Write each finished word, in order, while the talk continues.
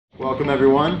Welcome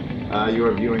everyone. You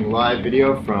are viewing live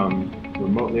video from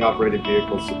remotely operated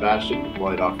vehicle Sebastian,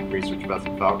 deployed off of research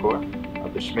vessel Falcor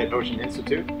of the Schmidt Ocean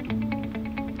Institute.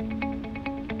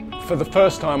 For the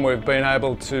first time we've been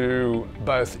able to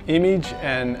both image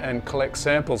and collect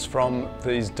samples from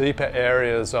these deeper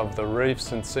areas of the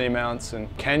reefs and seamounts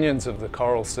and canyons of the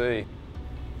Coral Sea.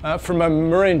 From a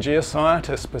marine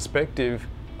geoscientist perspective,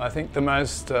 I think the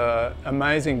most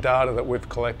amazing data that we've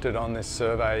collected on this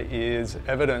survey is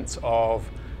evidence of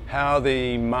how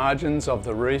the margins of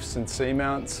the reefs and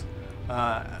seamounts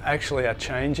actually are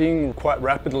changing quite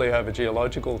rapidly over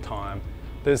geological time.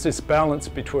 There's this balance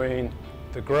between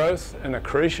the growth and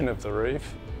accretion of the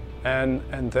reef and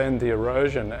then the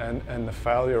erosion and the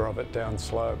failure of it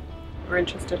downslope. We're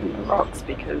interested in the rocks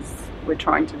because we're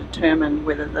trying to determine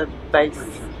whether the base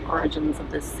origins of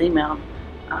this seamount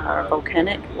are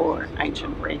volcanic or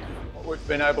ancient reef. What we've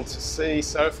been able to see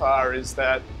so far is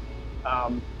that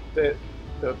the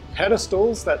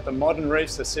pedestals that the modern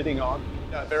reefs are sitting on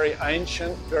are very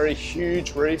ancient, very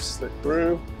huge reefs that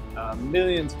grew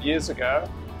millions of years ago.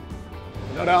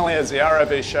 Not only has the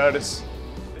ROV showed us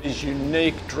these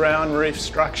unique drown reef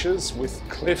structures with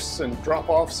cliffs and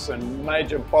drop-offs and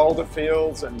major boulder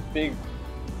fields and big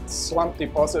slump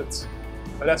deposits,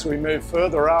 but as we move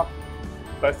further up,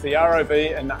 both the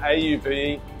ROV and the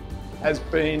AUV has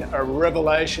been a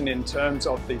revelation in terms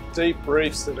of the deep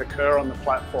reefs that occur on the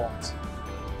platforms.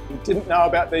 We didn't know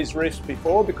about these reefs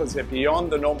before because they're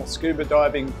beyond the normal scuba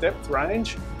diving depth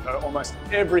range. Almost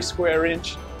every square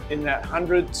inch in that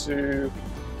 100 to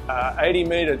 80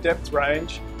 metre depth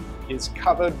range is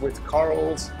covered with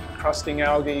corals, crusting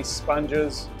algae,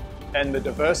 sponges, and the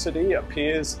diversity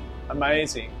appears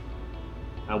amazing.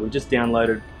 We've just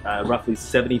downloaded roughly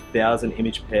 70,000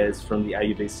 image pairs from the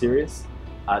AUV series.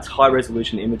 It's high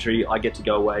resolution imagery. I get to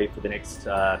go away for the next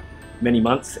many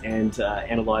months and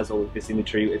analyse all of this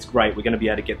imagery. It's great. We're going to be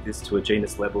able to get this to a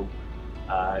genus level.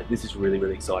 This is really,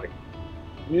 really exciting.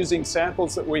 Using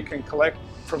samples that we can collect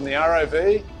from the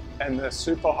ROV and the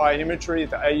super high imagery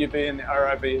the AUV and the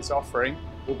ROV is offering,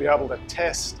 we'll be able to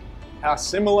test how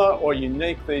similar or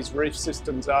unique these reef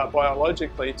systems are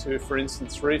biologically to, for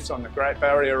instance, reefs on the Great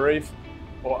Barrier Reef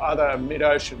or other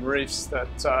mid-ocean reefs that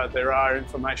there are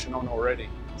information on already.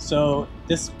 So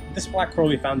this black coral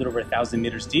we found it over 1,000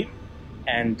 meters deep,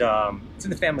 and it's in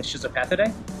the family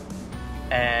Schizopathidae.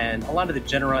 And a lot of the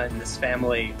genera in this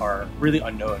family are really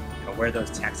unknown, where those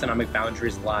taxonomic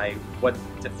boundaries lie, what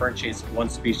differentiates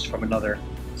one species from another.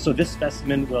 So this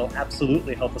specimen will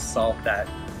absolutely help us solve that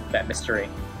mystery.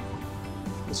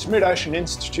 The Schmidt Ocean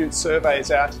Institute surveys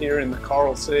out here in the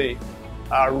Coral Sea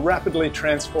are rapidly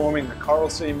transforming the Coral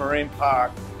Sea Marine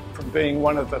Park from being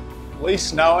one of the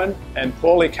least known and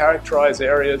poorly characterised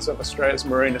areas of Australia's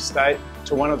marine estate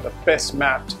to one of the best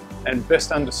mapped and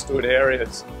best understood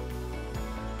areas.